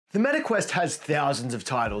The MetaQuest has thousands of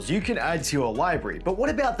titles you can add to your library, but what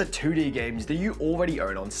about the 2D games that you already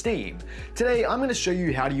own on Steam? Today, I'm going to show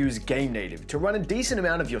you how to use GameNative to run a decent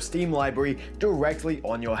amount of your Steam library directly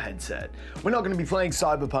on your headset. We're not going to be playing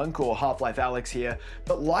Cyberpunk or Half-Life Alyx here,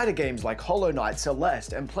 but lighter games like Hollow Knight,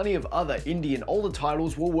 Celeste, and plenty of other indie and older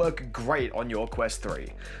titles will work great on your Quest 3.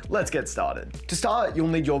 Let's get started. To start, you'll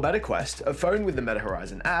need your MetaQuest, a phone with the Meta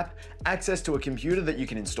Horizon app, access to a computer that you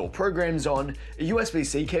can install programs on, a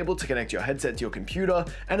USB-C cable to connect your headset to your computer,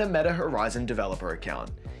 and a Meta Horizon developer account.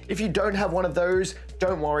 If you don't have one of those,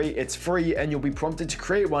 don't worry, it's free and you'll be prompted to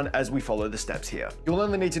create one as we follow the steps here. You'll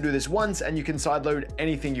only need to do this once and you can sideload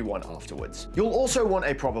anything you want afterwards. You'll also want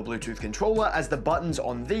a proper Bluetooth controller as the buttons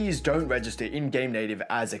on these don't register in GameNative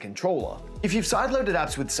as a controller. If you've sideloaded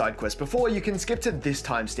apps with SideQuest before, you can skip to this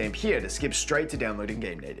timestamp here to skip straight to downloading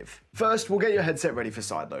GameNative. First, we'll get your headset ready for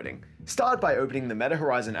sideloading. Start by opening the Meta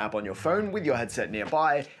Horizon app on your phone with your headset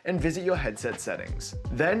nearby and visit your headset settings.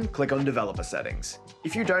 Then click on Developer Settings.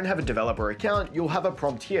 If you don't have a developer account, you'll have a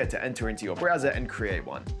prompt here to enter into your browser and create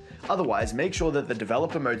one. Otherwise, make sure that the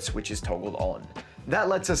developer mode switch is toggled on. That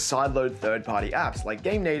lets us sideload third-party apps like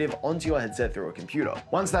GameNative onto your headset through a computer.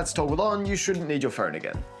 Once that's toggled on, you shouldn't need your phone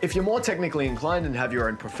again. If you're more technically inclined and have your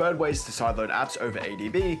own preferred ways to sideload apps over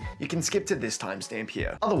ADB, you can skip to this timestamp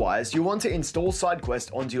here. Otherwise, you'll want to install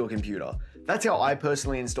SideQuest onto your computer. That's how I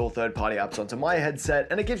personally install third-party apps onto my headset,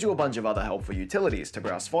 and it gives you a bunch of other helpful utilities to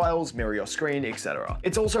browse files, mirror your screen, etc.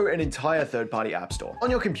 It's also an entire third-party app store. On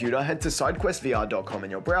your computer, head to sidequestvr.com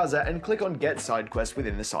in your browser and click on Get SideQuest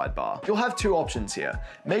within the sidebar. You'll have two options here.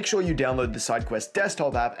 Make sure you download the SideQuest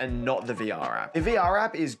desktop app and not the VR app. The VR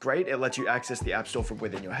app is great, it lets you access the app store from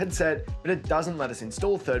within your headset, but it doesn't let us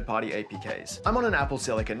install third-party APKs. I'm on an Apple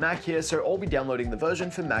Silicon Mac here, so I'll be downloading the version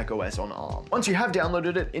for macOS on ARM. Once you have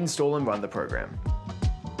downloaded it, install and run the program.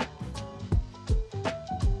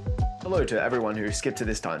 Hello to everyone who skipped to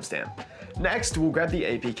this timestamp. Next, we'll grab the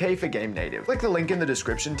APK for GameNative. Click the link in the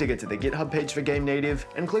description to get to the GitHub page for GameNative,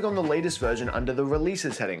 and click on the latest version under the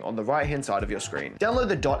Releases heading on the right-hand side of your screen. Download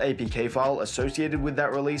the .apk file associated with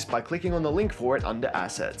that release by clicking on the link for it under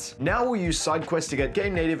Assets. Now we'll use SideQuest to get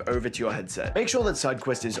GameNative over to your headset. Make sure that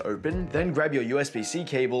SideQuest is open, then grab your USB-C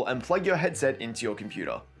cable and plug your headset into your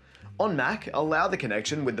computer. On Mac, allow the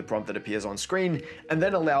connection with the prompt that appears on screen, and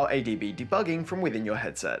then allow ADB debugging from within your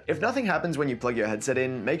headset. If nothing happens when you plug your headset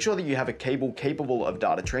in, make sure that you have a cable capable of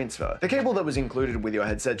data transfer. The cable that was included with your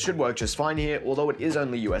headset should work just fine here, although it is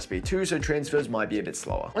only USB 2, so transfers might be a bit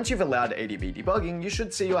slower. Once you've allowed ADB debugging, you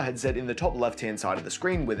should see your headset in the top left-hand side of the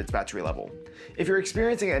screen with its battery level. If you're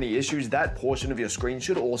experiencing any issues, that portion of your screen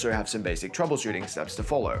should also have some basic troubleshooting steps to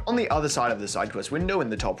follow. On the other side of the SideQuest window in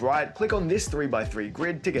the top right, click on this 3x3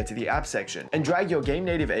 grid to get to the app section, and drag your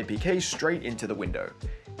GameNative APK straight into the window.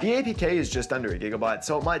 The APK is just under a gigabyte,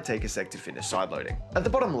 so it might take a sec to finish sideloading. At the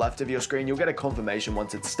bottom left of your screen, you'll get a confirmation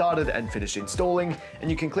once it's started and finished installing, and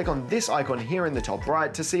you can click on this icon here in the top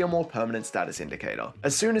right to see a more permanent status indicator.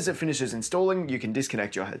 As soon as it finishes installing, you can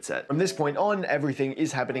disconnect your headset. From this point on, everything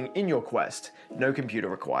is happening in your Quest. No computer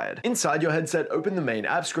required. Inside your headset, open the main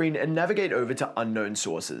app screen and navigate over to Unknown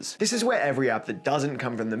Sources. This is where every app that doesn't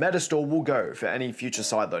come from the Meta Store will go for any future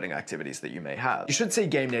sideloading activities that you may have. You should see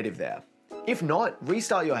GameNative there. If not,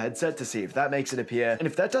 restart your headset to see if that makes it appear, and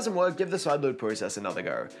if that doesn't work, give the sideload process another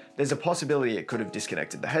go. There's a possibility it could have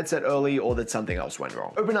disconnected the headset early or that something else went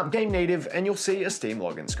wrong. Open up GameNative and you'll see a Steam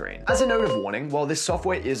login screen. As a note of warning, while this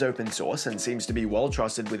software is open source and seems to be well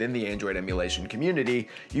trusted within the Android emulation community,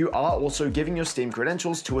 you are also giving your Steam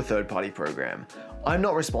credentials to a third-party program. I'm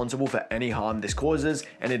not responsible for any harm this causes,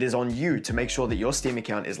 and it is on you to make sure that your Steam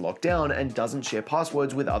account is locked down and doesn't share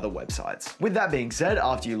passwords with other websites. With that being said,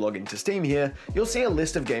 after you log into Steam here, you'll see a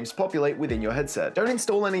list of games populate within your headset. Don't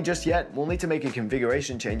install any just yet, we'll need to make a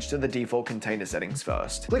configuration change to the default container settings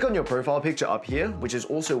first. Click on your profile picture up here, which is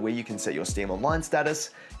also where you can set your Steam Online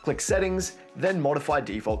status, click Settings, then Modify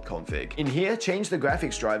Default Config. In here, change the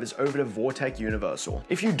graphics drivers over to Vortex Universal.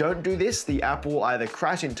 If you don't do this, the app will either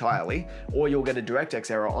crash entirely, or you'll get a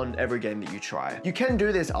DirectX error on every game that you try. You can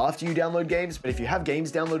do this after you download games, but if you have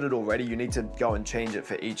games downloaded already, you need to go and change it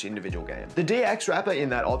for each individual game. The DX wrapper in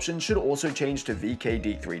that option should also change to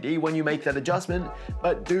VKD3D when you make that adjustment,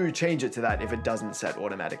 but do change it to that if it doesn't set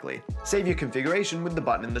automatically. Save your configuration with the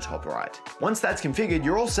button in the top right. Once that's configured,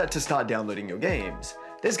 you're all set to start downloading your games.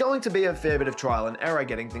 There's going to be a fair bit of trial and error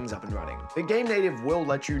getting things up and running, but GameNative will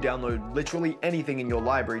let you download literally anything in your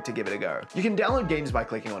library to give it a go. You can download games by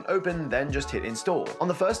clicking on Open, then just hit Install. On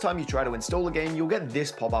the first time you try to install a game, you'll get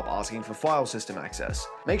this pop-up asking for file system access.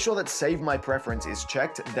 Make sure that Save My Preference is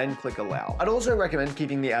checked, then click Allow. I'd also recommend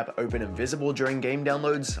keeping the app open and visible during game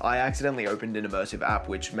downloads. I accidentally opened an immersive app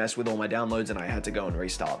which messed with all my downloads and I had to go and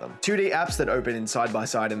restart them. 2D apps that open in side by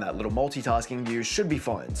side in that little multitasking view should be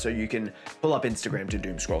fine, so you can pull up Instagram to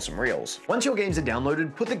doom scroll some reels. Once your games are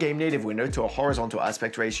downloaded, put the GameNative window to a horizontal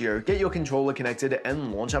aspect ratio, get your controller connected,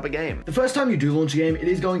 and launch up a game. The first time you do launch a game, it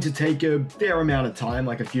is going to take a fair amount of time,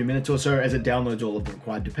 like a few minutes or so, as it downloads all of the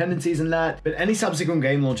required dependencies and that, but any subsequent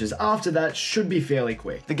game launches after that should be fairly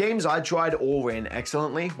quick. The games I tried all ran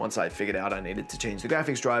excellently once I figured out I needed to change the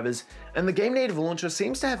graphics drivers, and the GameNative launcher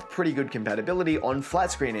seems to have pretty good compatibility on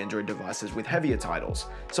flat-screen Android devices with heavier titles,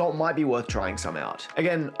 so it might be worth trying some out.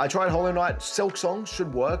 Again, I tried Hollow Knight. Silksong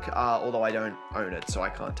should work, although I don't own it, so I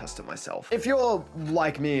can't test it myself. If you're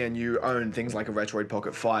like me and you own things like a Retroid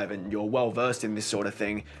Pocket 5 and you're well versed in this sort of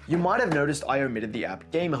thing, you might have noticed I omitted the app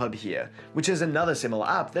GameHub here, which is another similar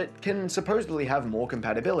app that can supposedly have more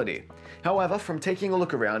compatibility. However, from taking a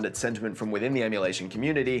look around at sentiment from within the emulation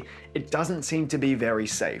community, it doesn't seem to be very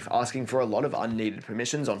safe, asking for a lot of unneeded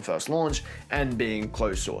permissions on first launch and being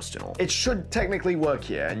closed sourced and all. It should technically work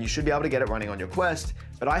here, and you should be able to get it running on your Quest,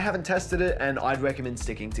 but I haven't tested it and I'd recommend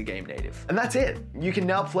sticking to GameNative. And that's it! You can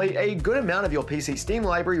now play a good amount of your PC Steam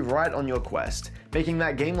library right on your Quest, making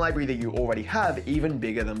that game library that you already have even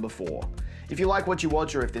bigger than before. If you like what you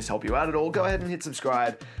watch or if this helped you out at all, go ahead and hit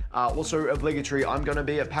subscribe. Also obligatory, I'm gonna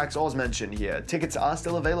be at PAX Oz Mansion here. Tickets are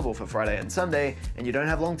still available for Friday and Sunday, and you don't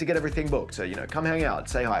have long to get everything booked, so come hang out,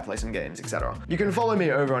 say hi, play some games, etc. You can follow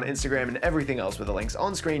me over on Instagram and everything else with the links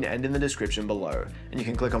on screen and in the description below. And you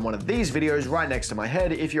can click on one of these videos right next to my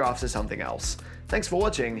head if you're after something else. Thanks for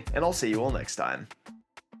watching, and I'll see you all next time.